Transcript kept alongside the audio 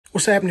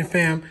What's happening,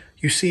 fam?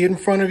 You see it in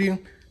front of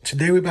you?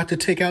 Today we're about to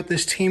take out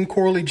this Team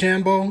Corally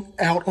Jambo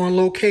out on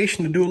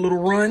location to do a little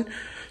run.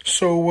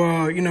 So,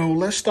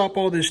 let's stop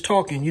all this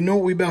talking. You know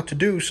what we're about to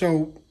do.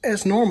 So,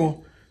 as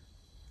normal,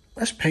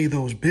 let's pay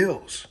those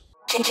bills.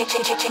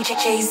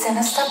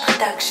 Sinister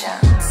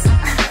Productions.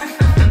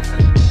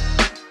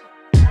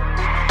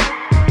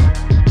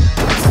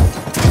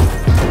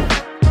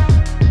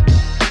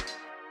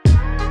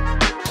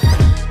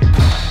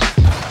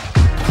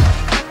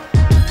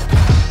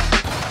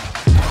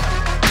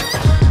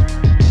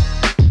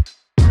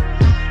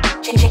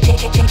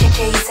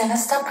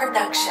 Sinister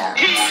Productions.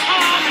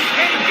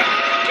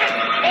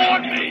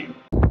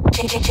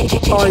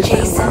 Alright,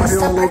 we're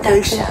here on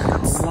location. A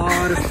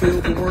lot of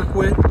field to work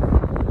with.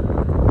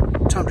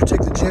 Time to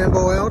take the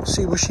Jambo out,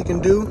 see what she can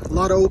do. A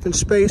lot of open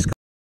space.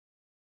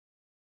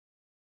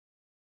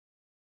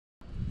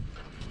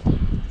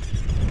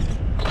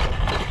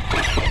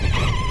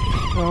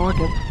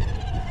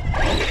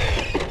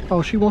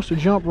 Oh, she wants to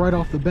jump right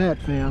off the bat,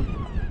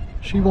 fam.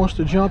 She wants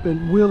to jump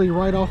and wheelie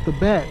right off the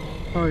bat.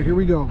 All right, here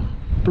we go.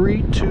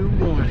 3, 2,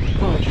 1,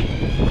 punch.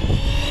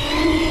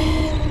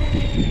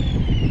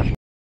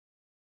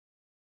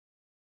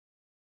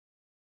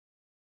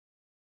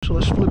 So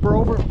let's flip her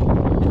over.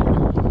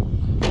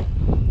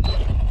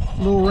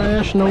 Little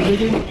rash, no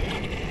biggie.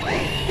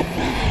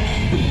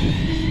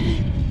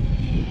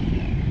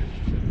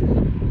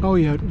 Oh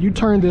yeah, you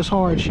turned this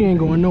hard, she ain't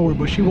going nowhere,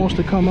 but she wants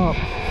to come up.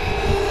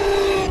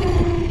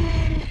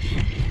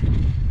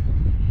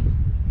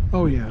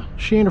 Oh yeah,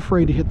 she ain't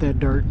afraid to hit that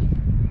dirt.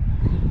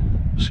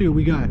 See what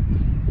we got.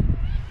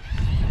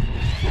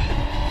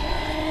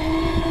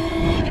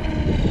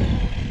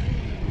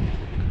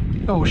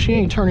 Oh, she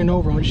ain't turning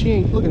over on. She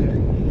ain't. Look at her.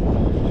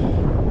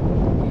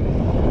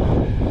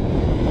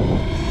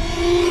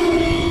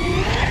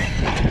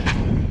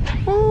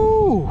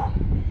 Ooh,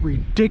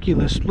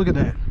 ridiculous. Look at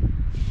that.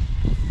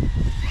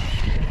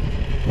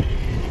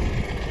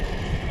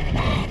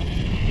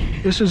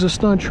 This is a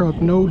stunt truck,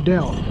 no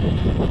doubt.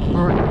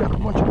 All right, got a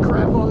bunch of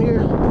crap on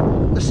here.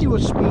 Let's see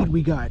what speed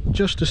we got,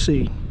 just to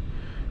see.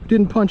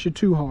 Didn't punch it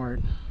too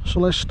hard. So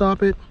let's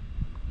stop it,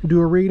 do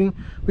a reading.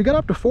 We got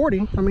up to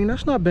 40. I mean,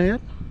 that's not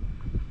bad.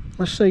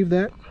 Let's save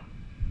that.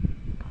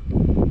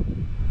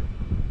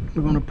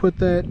 We're gonna put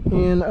that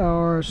in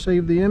our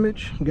save the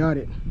image. Got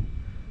it.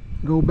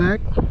 Go back.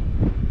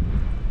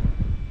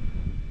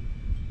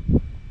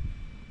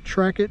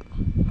 Track it,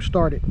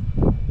 start it.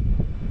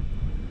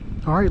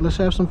 All right, let's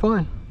have some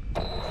fun.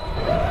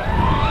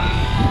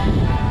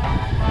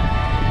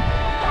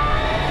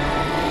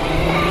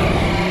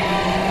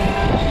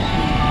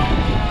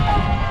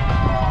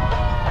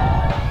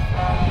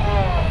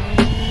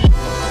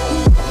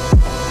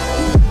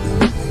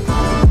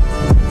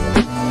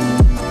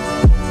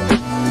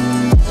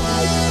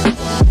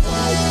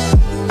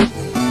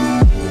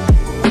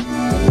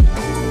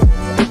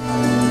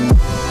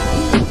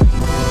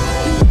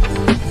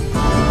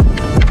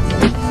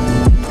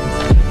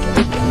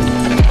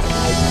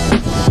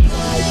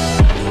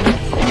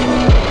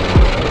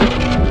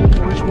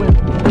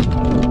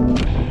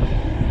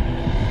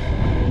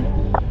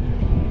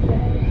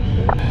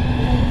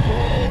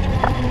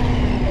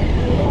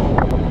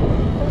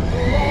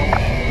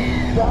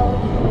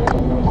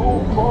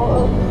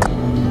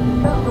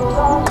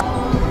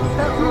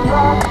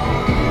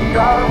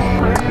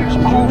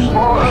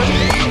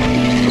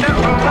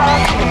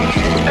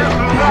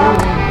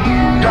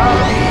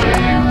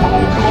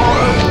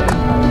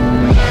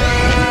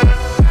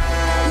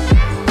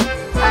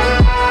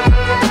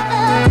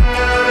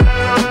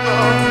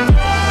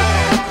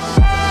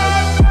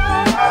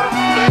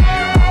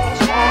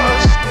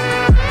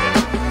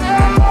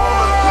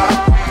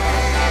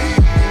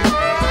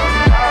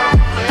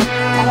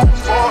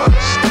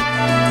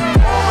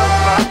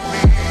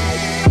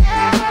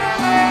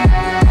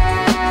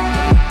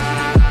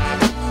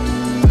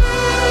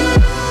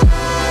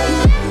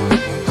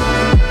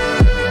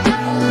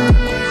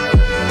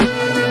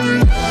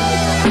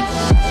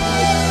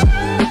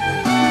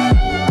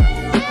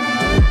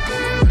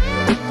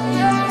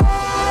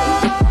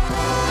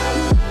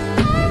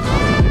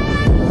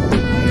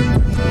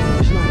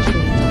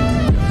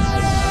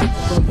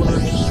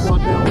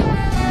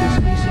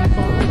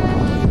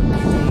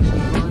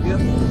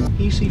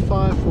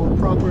 For a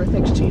proper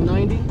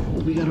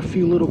XT90. We got a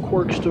few little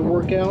quirks to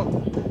work out.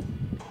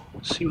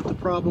 See what the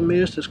problem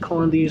is that's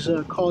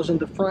causing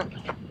the front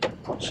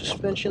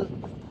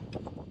suspension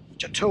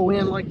to toe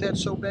in like that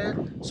so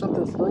bad.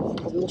 Something's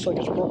broke. It looks like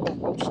it's broke on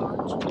both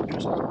sides.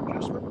 There's our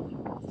adjustment.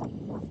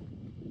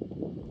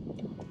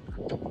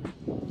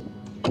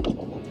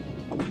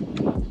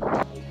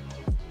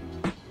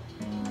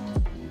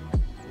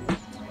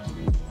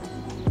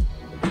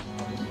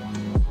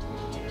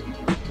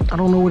 I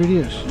don't know what it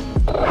is.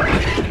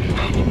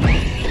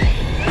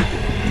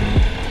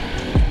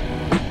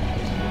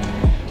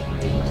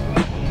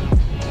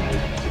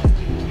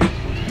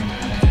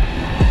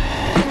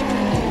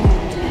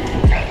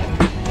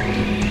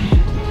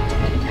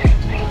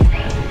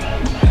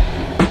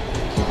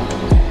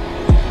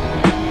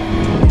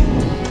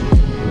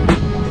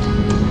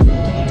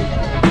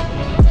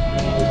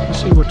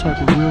 type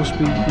of wheel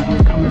speed you can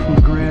get coming from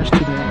the grass to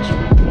the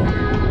asphalt.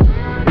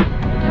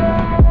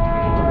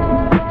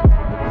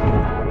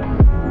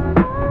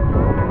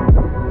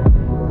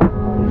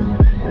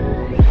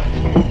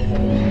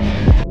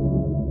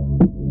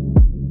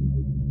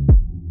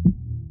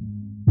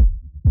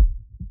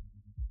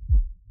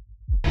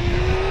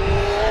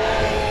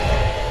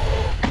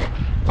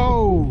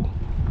 Oh,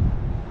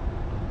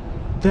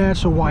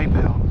 that's a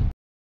wipeout.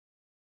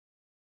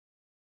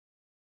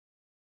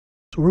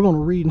 So we're going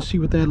to read and see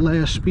what that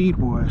last speed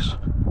was.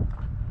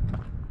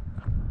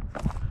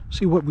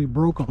 See what we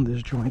broke on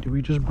this joint. Did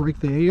we just break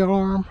the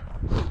A-arm?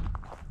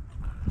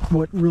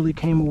 What really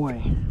came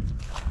away?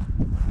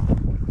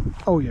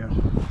 Oh yeah.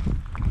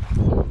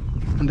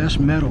 And that's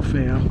metal,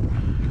 fam.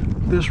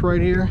 This right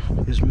here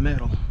is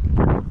metal.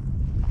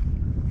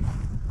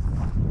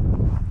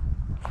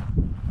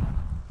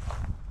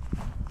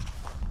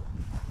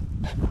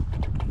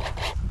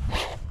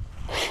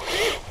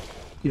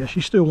 Yeah,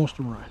 she still wants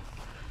to run,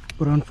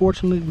 but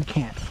unfortunately we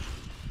can't.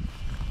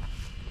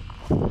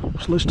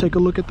 So let's take a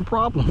look at the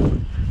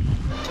problem.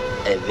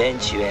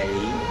 Eventually.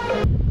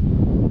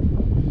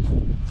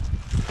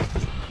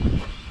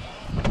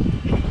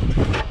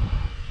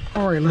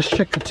 All right, let's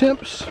check the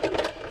temps.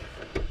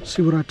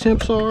 See what our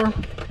temps are.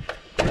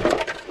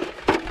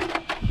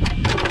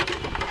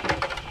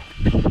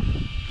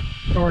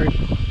 All right,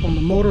 on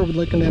the motor we're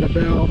looking at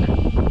about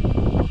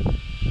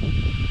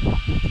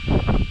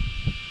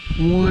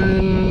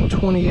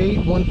 128,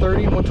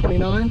 130,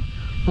 129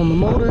 on the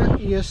motor.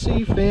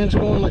 ESC, fans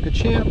going like a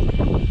champ.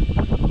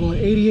 Going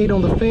 88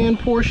 on the fan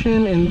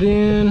portion, and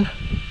then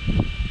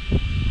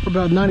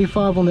about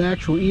 95 on the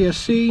actual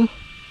ESC.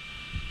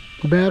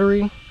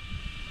 Battery,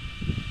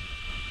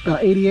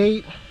 about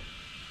 88.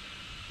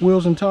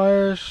 Wheels and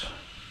tires,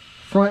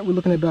 front we're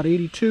looking at about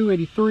 82,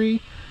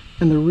 83,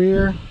 and the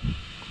rear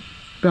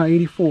about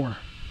 84.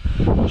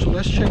 So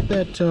let's check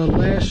that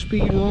last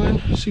speed run,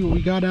 see what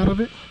we got out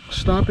of it,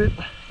 stop it,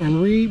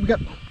 and read. We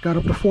got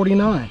up to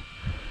 49.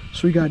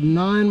 So we got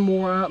 9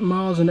 more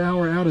miles an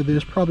hour out of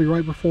this, probably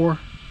right before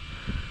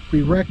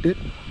we wrecked it.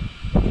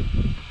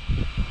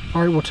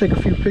 All right, we'll take a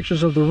few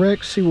pictures of the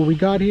wreck, see what we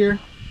got here.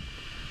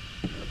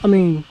 I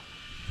mean,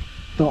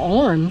 the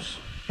arms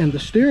and the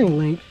steering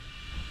link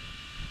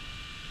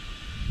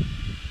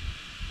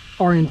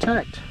are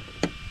intact.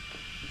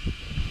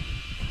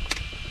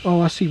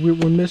 Oh, I see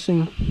we're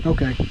missing.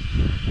 Okay,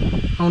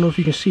 I don't know if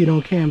you can see it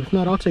on cam. If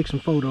not, I'll take some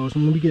photos,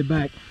 and when we get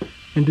back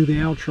and do the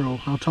outro,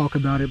 I'll talk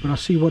about it. But I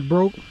see what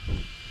broke.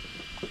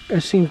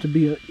 That seems to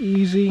be a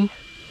easy.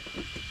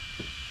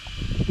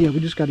 Yeah, we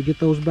just got to get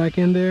those back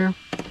in there.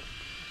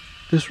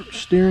 This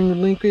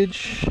steering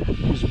linkage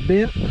is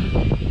bent.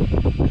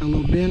 Got a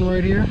little bend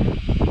right here.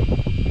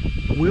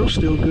 The wheel's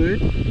still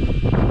good.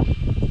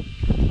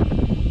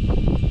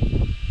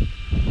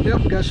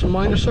 Yep, got some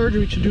minor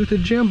surgery to do to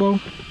the Jambo.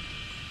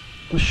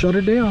 Let's shut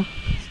it down.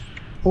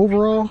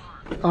 Overall,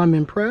 I'm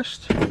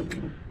impressed.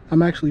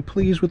 I'm actually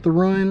pleased with the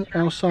run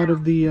outside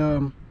of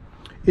the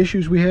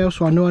issues we have.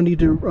 So I know I need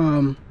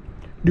to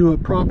do a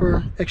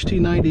proper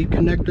XT90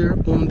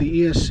 connector on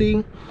the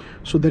ESC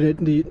so that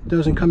it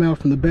doesn't come out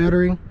from the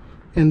battery,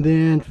 and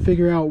then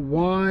figure out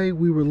why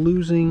we were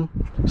losing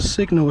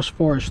signal as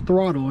far as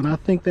throttle. And I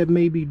think that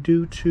may be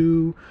due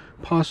to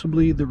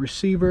possibly the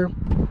receiver.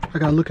 I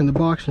gotta look in the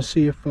box and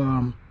see if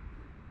the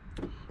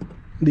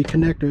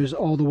connector is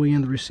all the way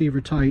in the receiver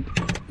tight.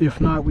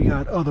 If not, we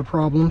got other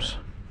problems.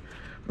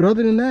 But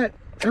other than that,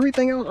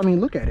 everything else, I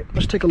mean, look at it.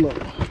 Let's take a look.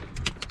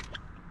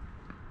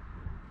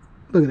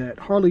 Look at that.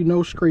 Hardly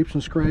no scrapes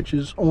and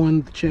scratches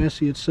on the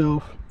chassis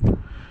itself.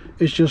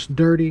 It's just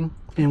dirty.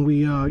 And we,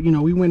 you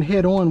know, we went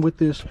head on with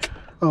this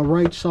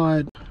right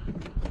side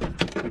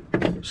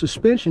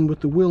suspension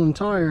with the wheel and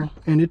tire,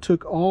 and it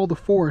took all the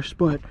force,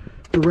 but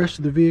the rest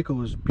of the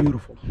vehicle is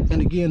beautiful.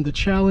 And again, the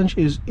challenge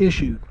is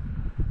issued.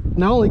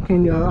 Not only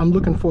can I'm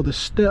looking for the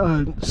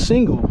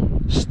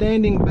single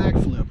standing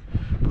backflip,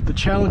 but the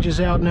challenge is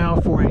out now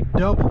for a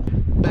double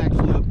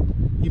backflip.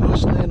 You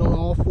must land on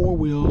all 4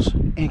 wheels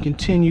and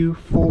continue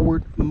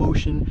forward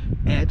motion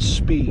at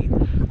speed.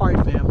 All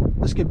right, fam,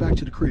 let's get back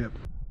to the crib.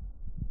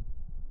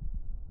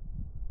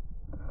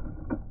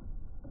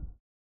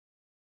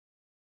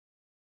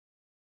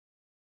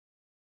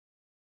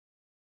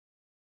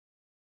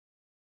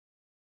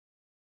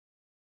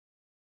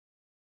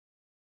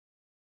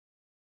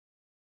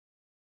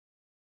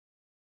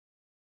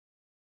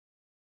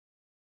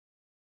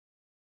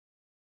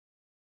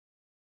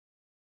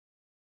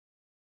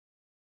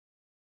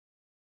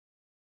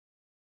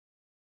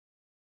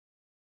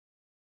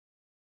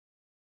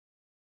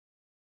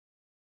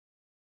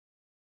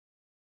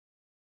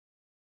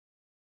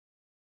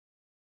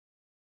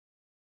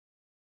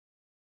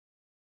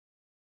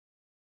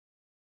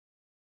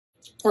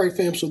 All right,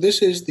 fam, so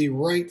this is the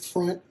right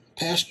front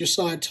passenger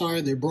side tire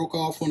that broke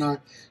off when I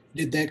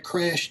did that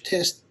crash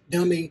test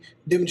dummy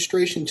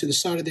demonstration to the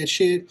side of that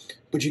shed.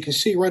 But you can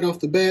see right off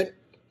the bat,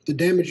 the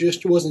damage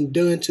just wasn't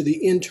done to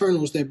the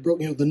internals that broke,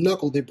 you know, the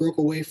knuckle that broke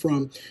away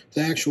from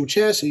the actual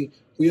chassis.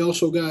 We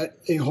also got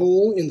a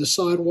hole in the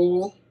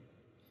sidewall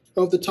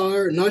of the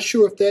tire. Not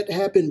sure if that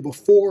happened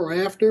before or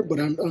after, but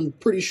I'm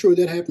pretty sure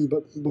that happened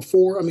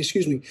before,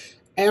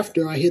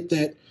 after I hit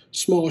that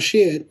small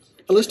shed.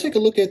 And let's take a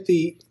look at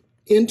the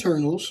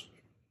internals.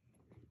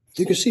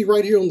 You can see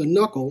right here on the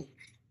knuckle,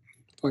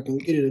 if I can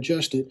get it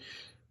adjusted,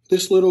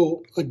 this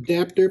little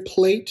adapter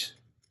plate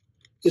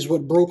is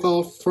what broke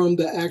off from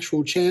the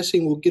actual chassis,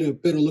 and we'll get a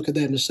better look at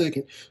that in a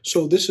second.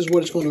 So this is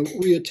what it's going to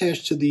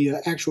reattach to the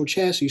actual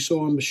chassis.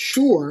 So I'm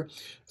sure,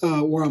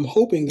 or I'm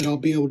hoping that I'll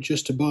be able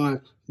just to buy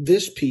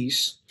this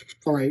piece,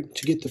 all right,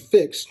 to get the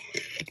fix.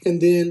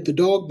 And then the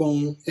dog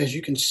bone, as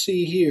you can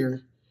see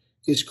here,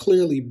 is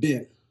clearly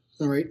bent,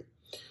 all right?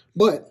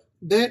 But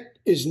that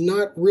is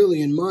not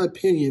really, in my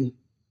opinion,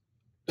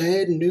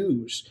 bad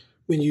news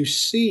when you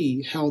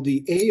see how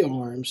the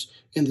A-arms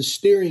and the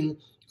steering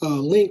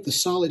link, the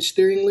solid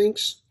steering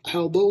links,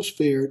 how those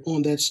fared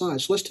on that side.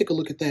 So let's take a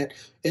look at that,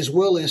 as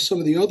well as some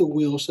of the other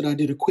wheels that I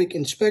did a quick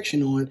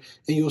inspection on,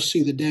 and you'll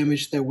see the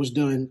damage that was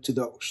done to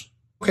those.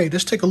 Okay,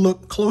 let's take a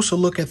closer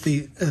look at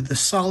the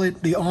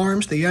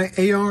arms, the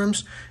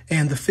A-arms,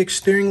 and the fixed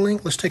steering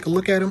link. Let's take a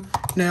look at them.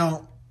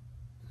 Now,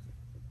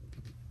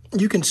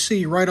 you can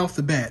see right off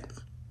the bat,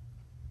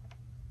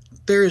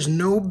 there is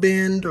no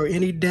bend or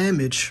any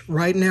damage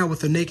right now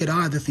with the naked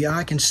eye that the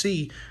eye can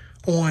see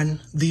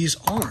on these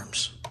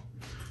arms.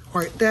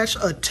 All right, that's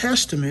a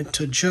testament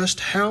to just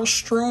how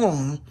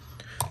strong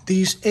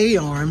these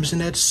A-arms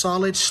and that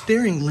solid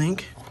steering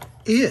link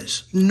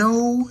is.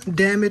 No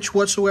damage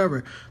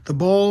whatsoever. The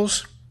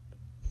balls,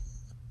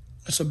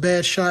 that's a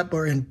bad shot,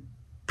 but in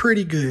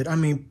pretty good. I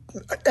mean,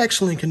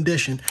 excellent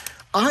condition.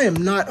 I am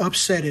not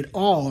upset at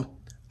all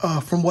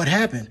from what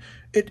happened.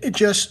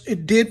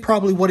 It did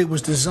probably what it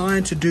was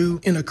designed to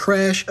do in a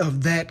crash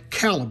of that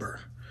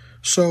caliber.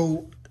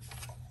 So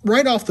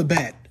right off the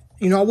bat,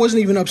 you know, I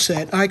wasn't even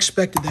upset. I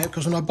expected that,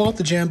 because when I bought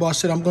the Jambo, I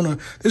said,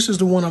 this is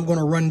the one I'm going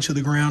to run into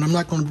the ground. I'm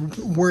not going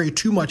to worry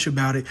too much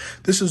about it.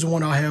 This is the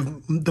one I'll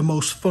have the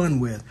most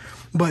fun with.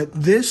 But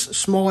this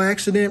small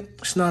accident,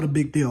 it's not a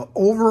big deal.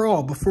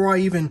 Overall, before I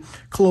even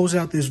close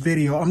out this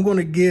video, I'm going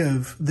to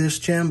give this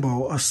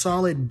Jambo a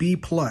solid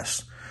B+,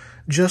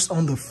 just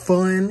on the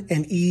fun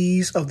and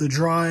ease of the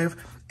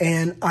drive.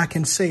 And I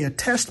can say a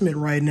testament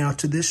right now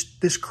to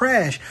this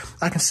crash.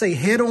 I can say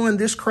head on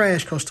this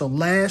crash, because the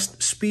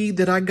last speed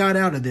that I got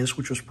out of this,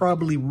 which was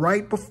probably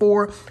right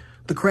before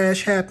the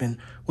crash happened,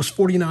 was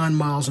 49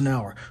 miles an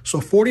hour.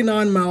 So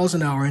 49 miles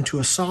an hour into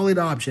a solid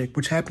object,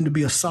 which happened to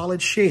be a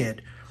solid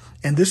shed,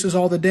 and this is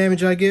all the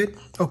damage I get?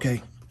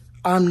 Okay,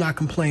 I'm not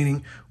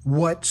complaining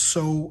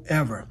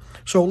whatsoever.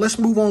 So let's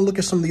move on and look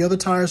at some of the other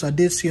tires. I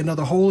did see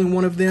another hole in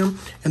one of them,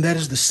 and that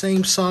is the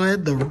same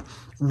side, the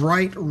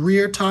right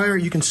rear tire.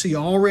 You can see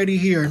already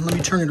here, let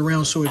me turn it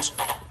around so it's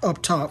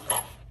up top.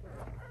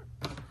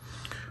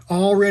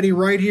 Already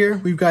right here,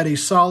 we've got a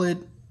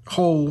solid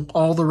hole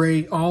already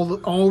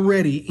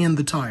in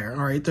the tire.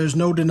 All right, there's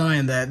no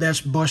denying that.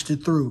 That's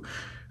busted through.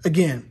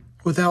 Again,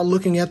 without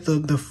looking at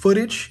the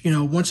footage, you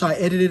know, once I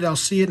edit it, I'll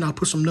see it and I'll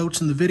put some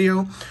notes in the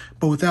video.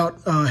 But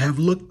without have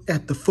looked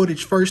at the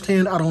footage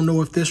firsthand, I don't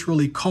know if this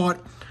really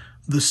caught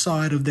the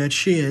side of that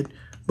shed.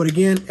 But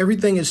again,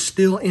 everything is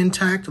still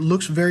intact. It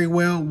looks very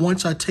well.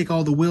 Once I take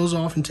all the wheels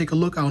off and take a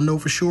look, I'll know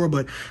for sure.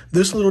 But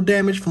this little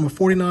damage from a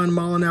 49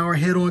 mile an hour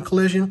head-on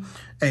collision,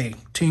 hey,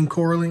 Team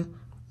Corally,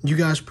 you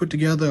guys put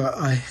together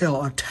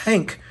a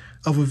tank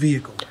of a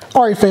vehicle.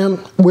 All right,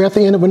 fam, we're at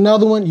the end of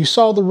another one. You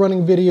saw the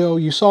running video.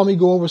 You saw me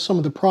go over some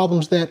of the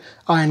problems that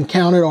I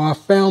encountered or I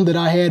found that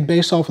I had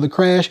based off of the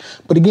crash.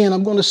 But again,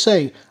 I'm going to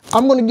say,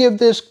 I'm going to give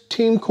this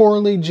Team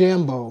Corally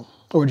Jambo,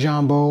 or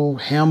Jambo,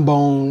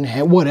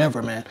 Hambone,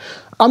 whatever, man.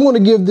 I'm going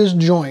to give this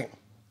joint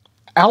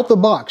out the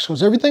box,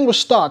 because everything was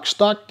stock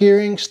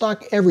gearing,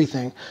 stock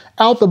everything.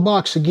 Out the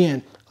box,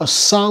 again, a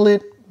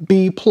solid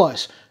B+.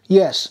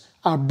 Yes,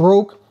 I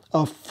broke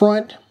a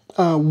front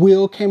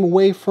wheel, came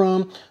away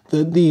from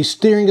the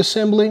steering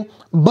assembly,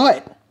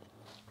 but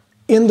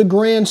in the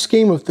grand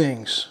scheme of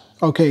things,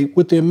 okay,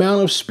 with the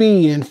amount of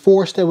speed and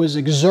force that was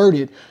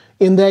exerted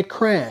in that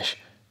crash,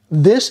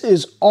 this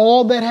is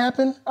all that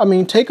happened. I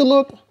mean, take a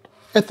look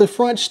at the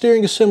front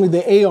steering assembly,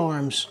 the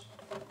A-arms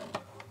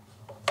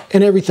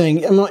and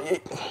everything.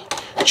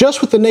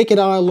 Just with the naked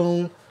eye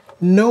alone,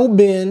 no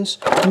bends,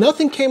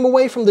 nothing came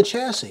away from the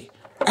chassis.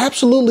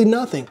 Absolutely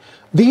nothing.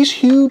 These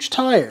huge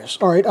tires,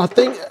 all right, I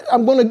think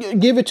I'm going to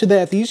give it to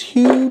that. These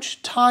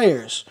huge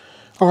tires,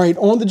 all right,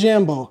 on the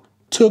Jambo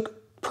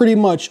took pretty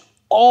much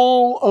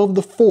all of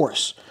the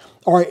force,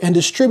 all right, and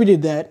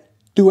distributed that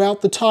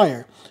throughout the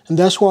tire. And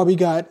that's why we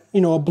got,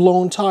 you know, a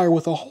blown tire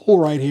with a hole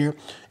right here.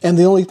 And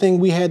the only thing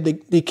we had,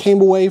 they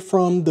came away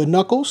from the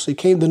knuckles.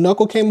 The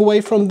knuckle came away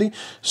from the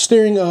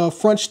steering,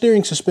 front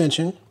steering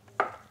suspension.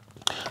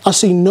 I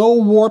see no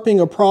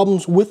warping or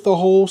problems with the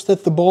holes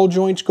that the ball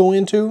joints go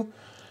into.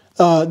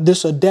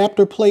 This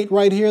adapter plate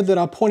right here that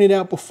I pointed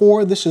out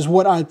before, this is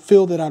what I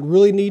feel that I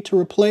really need to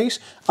replace.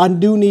 I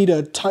do need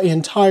an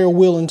entire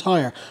wheel and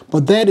tire.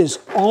 But that is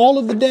all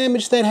of the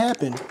damage that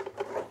happened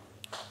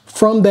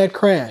from that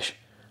crash.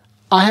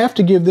 I have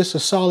to give this a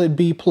solid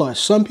B+.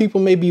 Some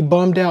people may be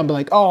bummed out and be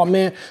like, oh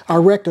man, I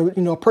wrecked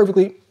a,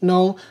 perfectly.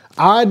 No,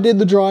 I did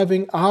the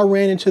driving. I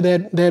ran into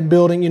that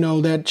building,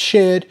 that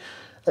shed.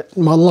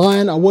 My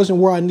line, I wasn't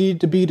where I needed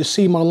to be to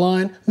see my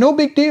line. No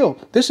big deal.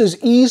 This is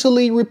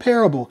easily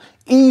repairable,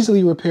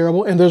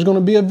 and there's going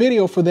to be a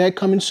video for that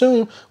coming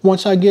soon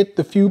once I get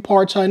the few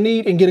parts I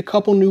need and get a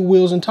couple new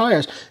wheels and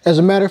tires. As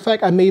a matter of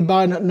fact, I may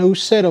buy a new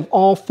set of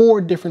all 4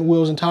 different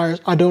wheels and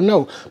tires. I don't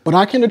know, but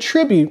I can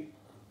attribute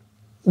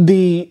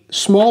the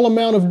small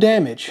amount of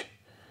damage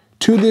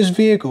to this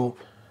vehicle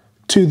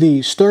to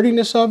the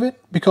sturdiness of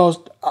it, because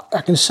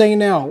I can say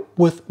now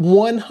with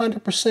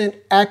 100%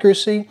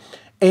 accuracy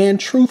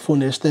and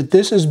truthfulness that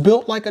this is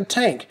built like a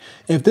tank.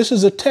 If this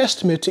is a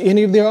testament to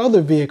any of their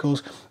other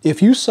vehicles, if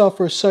you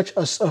suffer such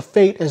a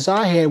fate as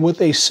I had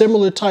with a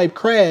similar type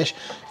crash,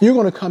 you're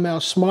going to come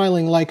out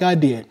smiling like I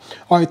did.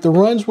 All right, the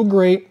runs were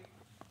great.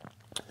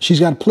 She's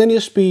got plenty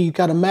of speed,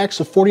 got a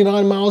max of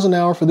 49 miles an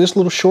hour for this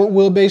little short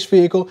wheelbase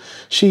vehicle.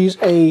 She's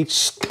a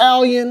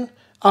stallion,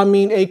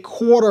 a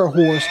quarter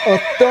horse, a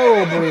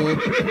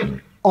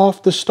thoroughbred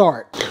off the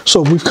start.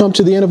 So we've come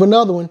to the end of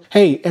another one.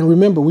 Hey, and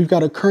remember, we've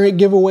got a current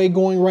giveaway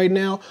going right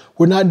now.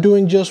 We're not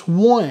doing just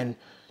one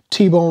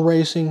T-Bone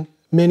Racing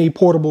mini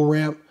portable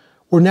ramp.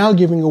 We're now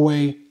giving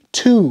away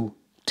 2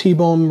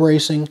 T-Bone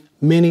Racing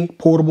mini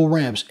portable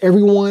ramps.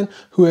 Everyone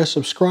who has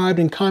subscribed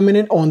and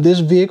commented on this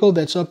vehicle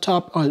that's up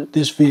top, on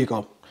this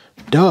video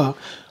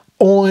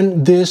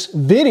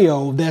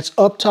that's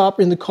up top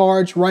in the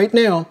cards right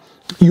now,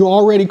 you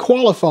already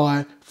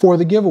qualify for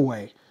the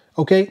giveaway.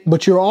 Okay,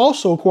 but you're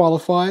also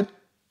qualified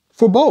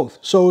for both.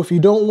 So if you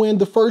don't win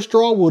the first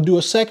draw, we'll do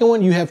a second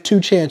one. You have 2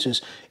 chances.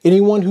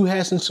 Anyone who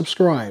hasn't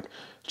subscribed,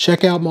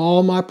 check out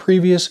all my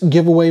previous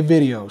giveaway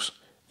videos.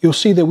 You'll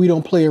see that we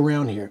don't play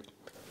around here.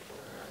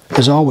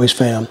 As always,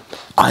 fam,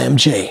 I am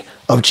Jay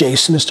of Jay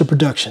Sinister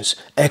Productions,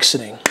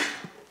 exiting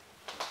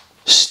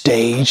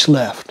stage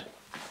left.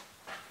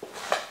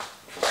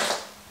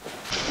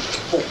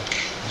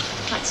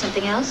 Like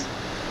something else?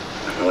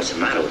 I don't know what's the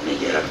matter with me.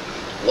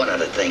 One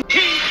other thing.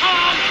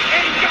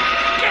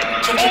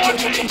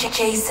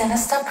 Jay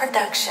Sinister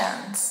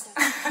Productions.